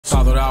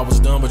Thought I was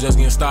done, but just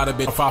getting started,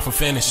 bitch. I'm far from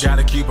finished.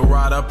 Gotta keep it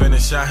right up in the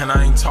shot, and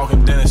I ain't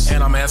talking Dennis.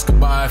 And I'm asking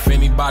by if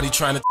anybody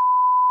trying to.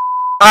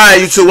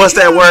 Alright, YouTube, what's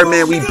that word,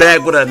 man? We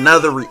back with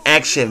another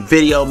reaction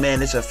video,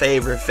 man. It's your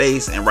favorite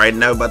face, and right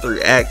now we're about to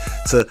react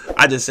to,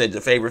 I just said your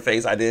favorite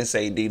face, I didn't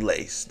say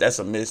DLace. That's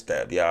a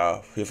misstep,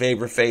 y'all. Your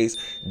favorite face,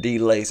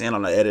 DLace. And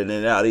I'm not editing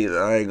it out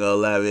either, I ain't gonna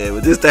lie, man.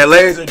 But this that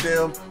laser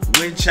dim,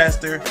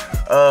 Winchester.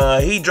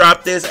 He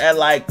dropped this at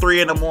like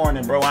 3 in the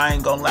morning, bro. I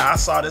ain't gonna lie, I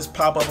saw this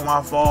pop up on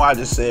my phone. I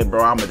just said,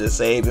 bro, I'ma just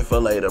save it for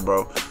later,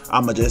 bro.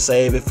 I'ma just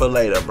save it for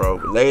later, bro.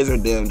 Laser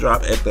dim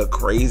drop at the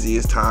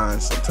craziest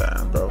times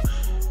sometimes, bro.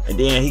 And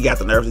then he got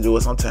the nerve to do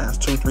it sometimes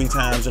 2-3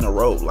 times in a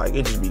row. Like,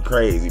 it just be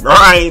crazy, bro.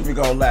 I ain't even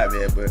gonna lie,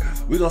 man. But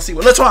we gonna see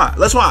what. Let's watch.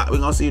 We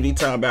gonna see what he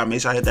talking about. Make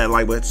sure I hit that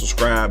like button,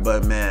 subscribe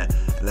button, man.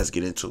 And let's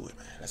get into it,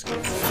 man. Let's get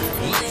into it.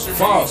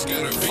 Fuck.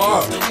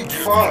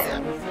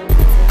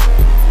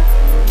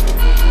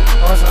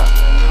 What's up?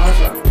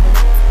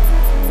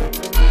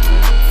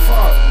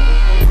 Fuck.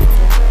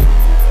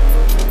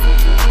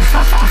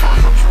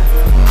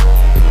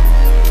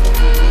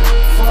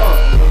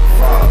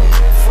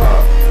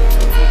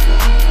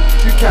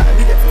 You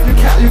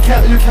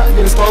can't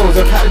get exposed.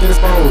 You can't get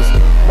exposed.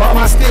 Bought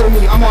my stick with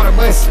me. I'm on a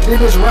bus. This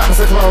bitch rapping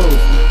so close.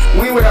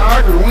 We ain't with the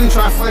argument. We ain't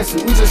trying to fuss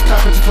you. We just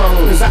copping your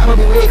clothes. Cause I'm gonna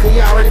be late cause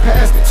you already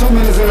passed it. 2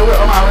 minutes in the whip,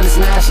 I'm already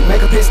smashing.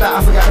 Make a pit stop,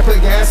 I forgot to put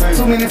gas in.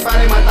 2 minutes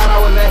fight, they might thought I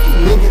was lucky.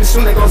 Then get the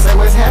shoe, they gon' say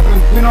what's happening.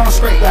 You know I'm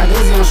straight, got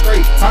dizzy, I'm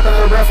straight. Talking to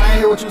the breath, I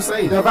ain't hear what you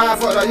say. The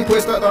vibe fucked up, you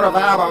pushed up, throw the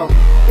vibe off.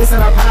 It's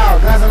in a pile,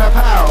 guns in a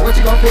pile. What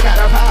you gon' pick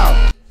out the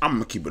pile? I'm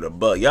gonna keep it a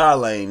buck.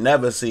 Y'all ain't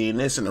never seen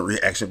this in a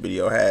reaction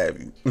video, have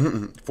you?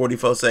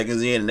 44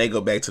 seconds in and they go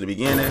back to the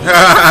beginning.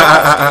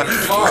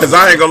 Cause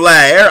I ain't gonna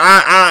lie,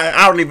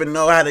 I don't even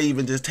know how to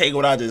even just take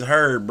what I just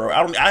heard, bro.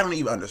 I don't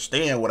even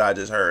understand what I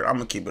just heard. I'm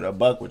gonna keep it a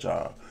buck with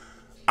y'all.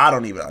 I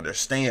don't even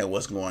understand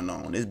what's going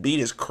on. This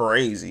beat is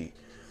crazy.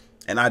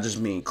 And I just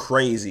mean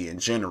crazy in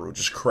general,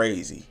 just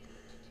crazy.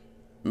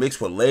 Mixed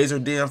with laser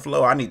dim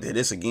flow. I need to hear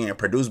this again.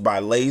 Produced by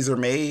Lazer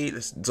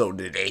made. So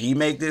did he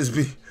make this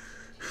beat?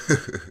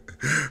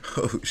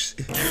 Oh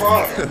shit.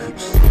 Fuck.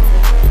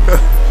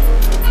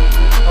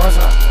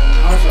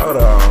 Hold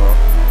on.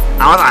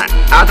 I was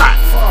like.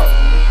 Fuck.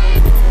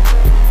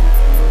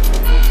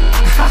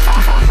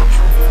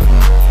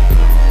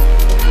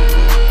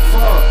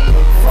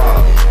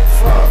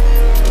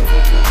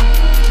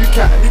 You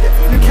can't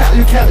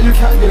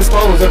get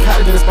exposed. You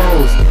can't get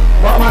exposed.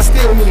 Bought my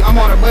stick with me. I'm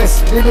on a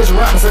bus. This bitch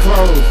rapping so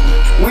close.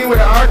 We ain't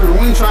with the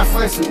argument. We ain't trying to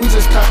fuss you. We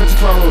just copping your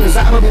clothes. Cause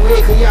I'm gonna be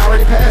late cause you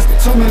already passed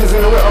it. 2 minutes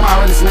in the whip, I'm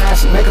already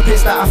smashing. Make a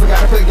pit stop, I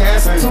forgot to put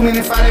gas in. 2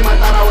 minutes fight, they might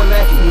thought I was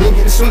lucky. Then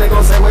get the shoe, they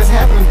gon' say what's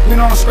happening. You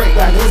know I'm straight,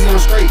 got dizzy, I'm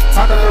straight.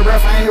 Talking to the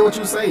breath, I ain't hear what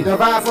you say. The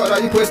vibe fucked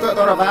up, you pushed up,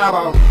 throw the vibe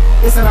off.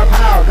 It's in a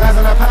pile,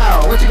 guns in a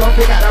pile. What you gon'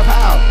 pick out the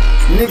pile?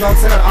 Nigga gon'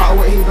 tell the art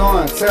what he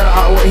doing, tell the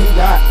art what he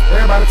got.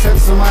 Everybody touching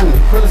some money,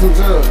 put some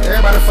drugs.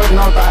 Everybody fucking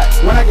on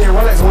thoughts. When I get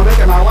Rolex, when look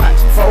at my watch.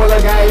 Fuck with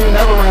a guy, you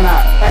never run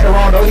out. Act the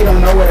wrong though, he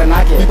don't know where to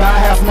knock it. You buy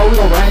half more, we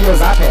gon' bring your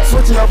zap at.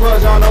 Switching your plugs,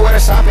 you don't know where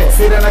to shop at.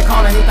 Sit in the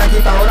corner, he think he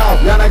throw it off.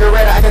 Young nigga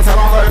ready, I can tell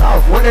him hold it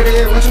off. What it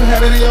is, what you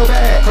having in your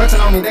bag? Clutching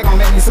on me, they gon'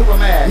 make me super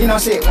mad. You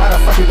know shit, why the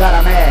fuck you got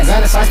a mad?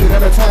 Xander Shiesty,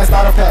 they're the twin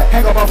starter pack.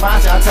 Hang up on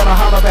Fonzie, I tell him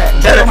holler back.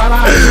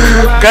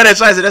 Got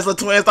that Shiesty, that's the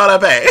twin starter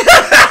pack.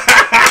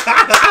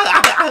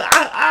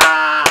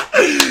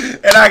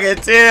 And I can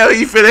tell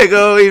he finna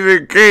go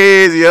even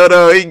crazy. Hold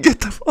on, he get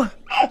the fuck.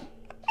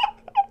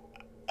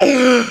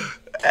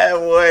 That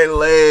boy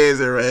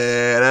Lazer,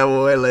 man. That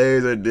boy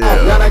Lazer deal.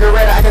 Y'all nigga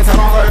ready, I can tell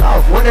him hold it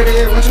off. What it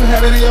is, what you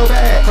having in your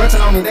bag?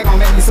 Clutching on me, they gon'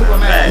 make me super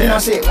mad. You know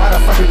shit, why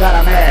the fuck you got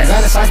a mad?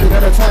 Xander Shiesty,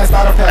 they're the twin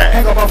starter pack.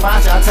 Hang up on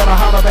Fonzie, I tell him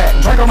holler back.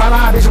 Drink on my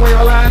line, bitch, where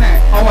your line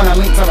at? I wanna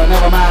link to the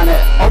never mind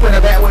that. Open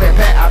the back with it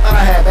pack, I thought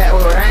I had back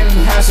with it. I ain't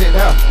even have shit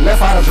there. Left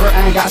out of drip,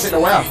 I ain't got shit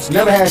to wear.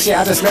 Never had shit,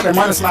 I just let the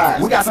money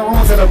slide. We got some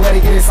room till the buddy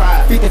get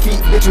inside. 50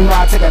 feet, bitch, you know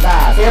I take a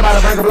dive. Everybody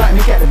bring a blunt,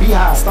 me at the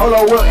beehive.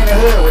 Stolo Will in the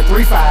hood with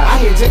 3-5.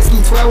 I hit jet ski,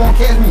 12 won't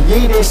catch me. You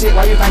ain't that shit,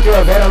 why you think you're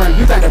a veteran?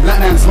 You think the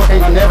blunt and the smoke ain't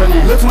gonna never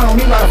end. Look on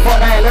me, why the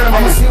fuck they ain't let him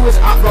in. See which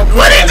I'm gonna.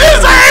 What he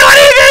just say? What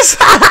he just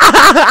say?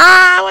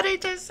 What he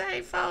just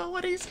say, fo?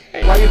 What he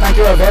say? Why you think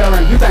you're a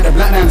veteran? You think the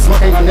blunt and the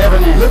smoke ain't gonna never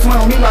end. Look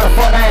on me, why the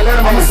fuck they ain't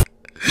let him in.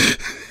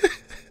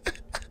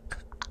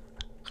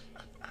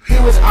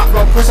 See which I'm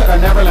gonna push up the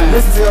Neverland.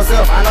 Listen to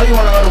yourself, I know you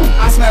wanna other one.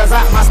 I smell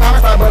out, my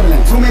stomach start bubbling.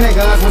 Too many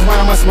guns, which one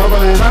I'm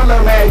smuggling. Trying to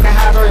little mad, you can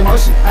hide your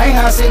emotion. I ain't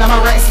had shit, now my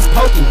racks is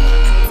poking.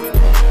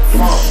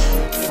 Fuck.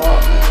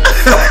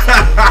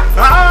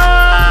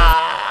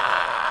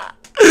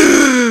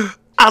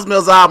 I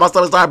smell out, my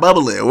stomach start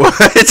bubbling. What?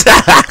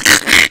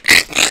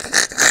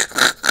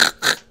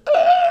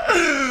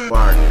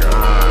 My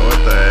God, what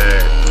the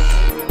heck?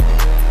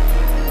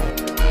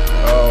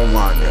 Oh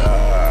my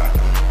God.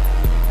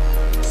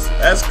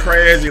 That's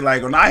crazy.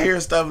 Like when I hear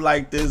stuff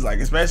like this, like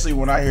especially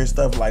when I hear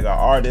stuff like an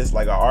artist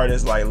like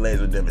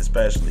Lazer Dim,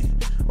 especially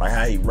like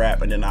how he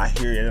rap, and then I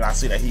hear it and I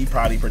see that he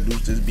probably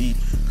produced this beat,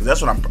 because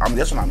that's what I'm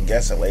guessing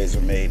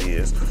Lazer made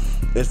is.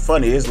 It's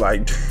funny. It's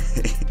like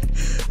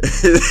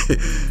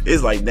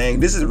It's like, dang,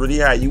 this is really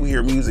how you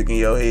hear music in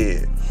your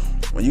head.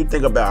 When you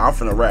think about, I'm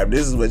finna rap,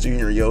 this is what you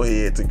hear in your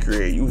head to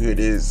create. You hear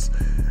this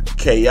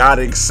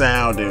chaotic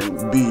sound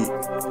and beat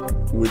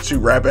with you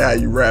rapping how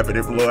you rapping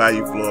and flow how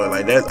you flow.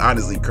 Like, that's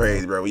honestly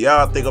crazy, bro.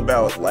 Y'all think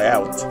about like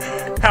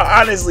how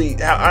honestly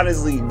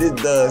this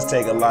does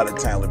take a lot of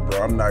talent,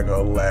 bro. I'm not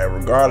gonna lie.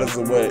 Regardless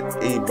of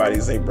what anybody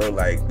say, bro,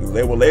 like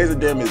what Laser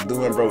Dim is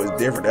doing, bro, is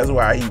different. That's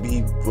why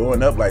he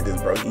blowing up like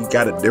this, bro. He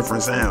got a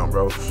different sound,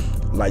 bro.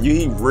 Like,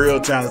 he real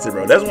talented,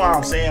 bro. That's why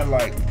I'm saying,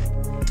 like,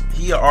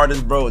 he an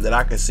artist, bro, that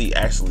I can see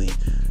actually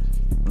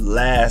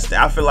last.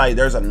 I feel like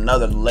there's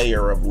another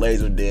layer of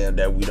Laser Dim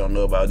that we don't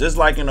know about. Just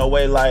like in a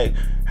way, like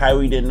how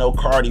we didn't know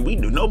Cardi.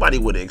 Nobody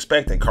would have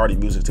expected Cardi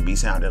music to be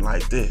sounding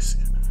like this.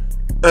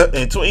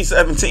 In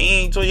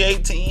 2017,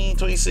 2018,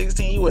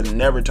 2016, you would have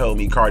never told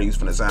me Cardi was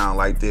finna sound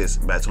like this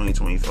by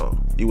 2024.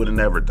 You would have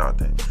never thought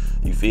that.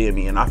 You feel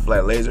me? And I feel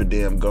like Laser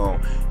Dim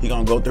he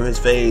gonna go through his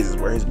phases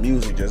where his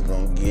music just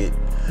gonna get.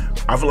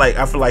 I feel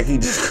like he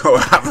just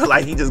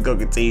gonna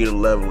continue to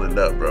level it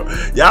up, bro.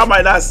 Y'all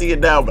might not see it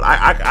now, but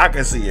I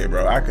can see it,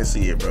 bro. I can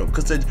see it, bro.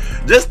 Cause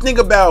just think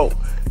about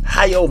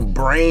how your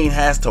brain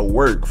has to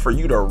work for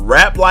you to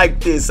rap like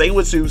this, say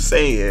what you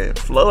saying,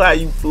 flow how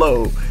you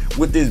flow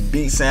with this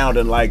beat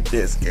sounding like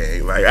this,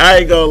 gang. Like, I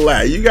ain't gonna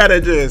lie, you gotta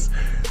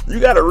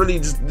really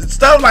just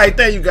stuff like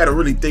that. You gotta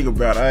really think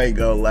about. I ain't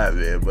gonna lie,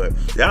 man. But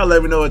y'all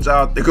let me know what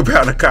y'all think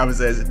about in the comment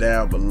section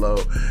down below,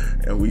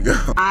 and we go.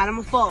 I'm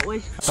a fault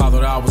with. I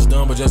thought I was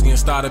done, but just getting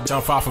started.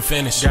 Jump off and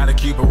finish. Gotta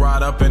keep it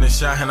right up in the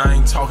shot, and I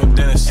ain't talking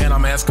dentist. And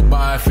I'm asking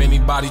by if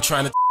anybody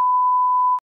trying to.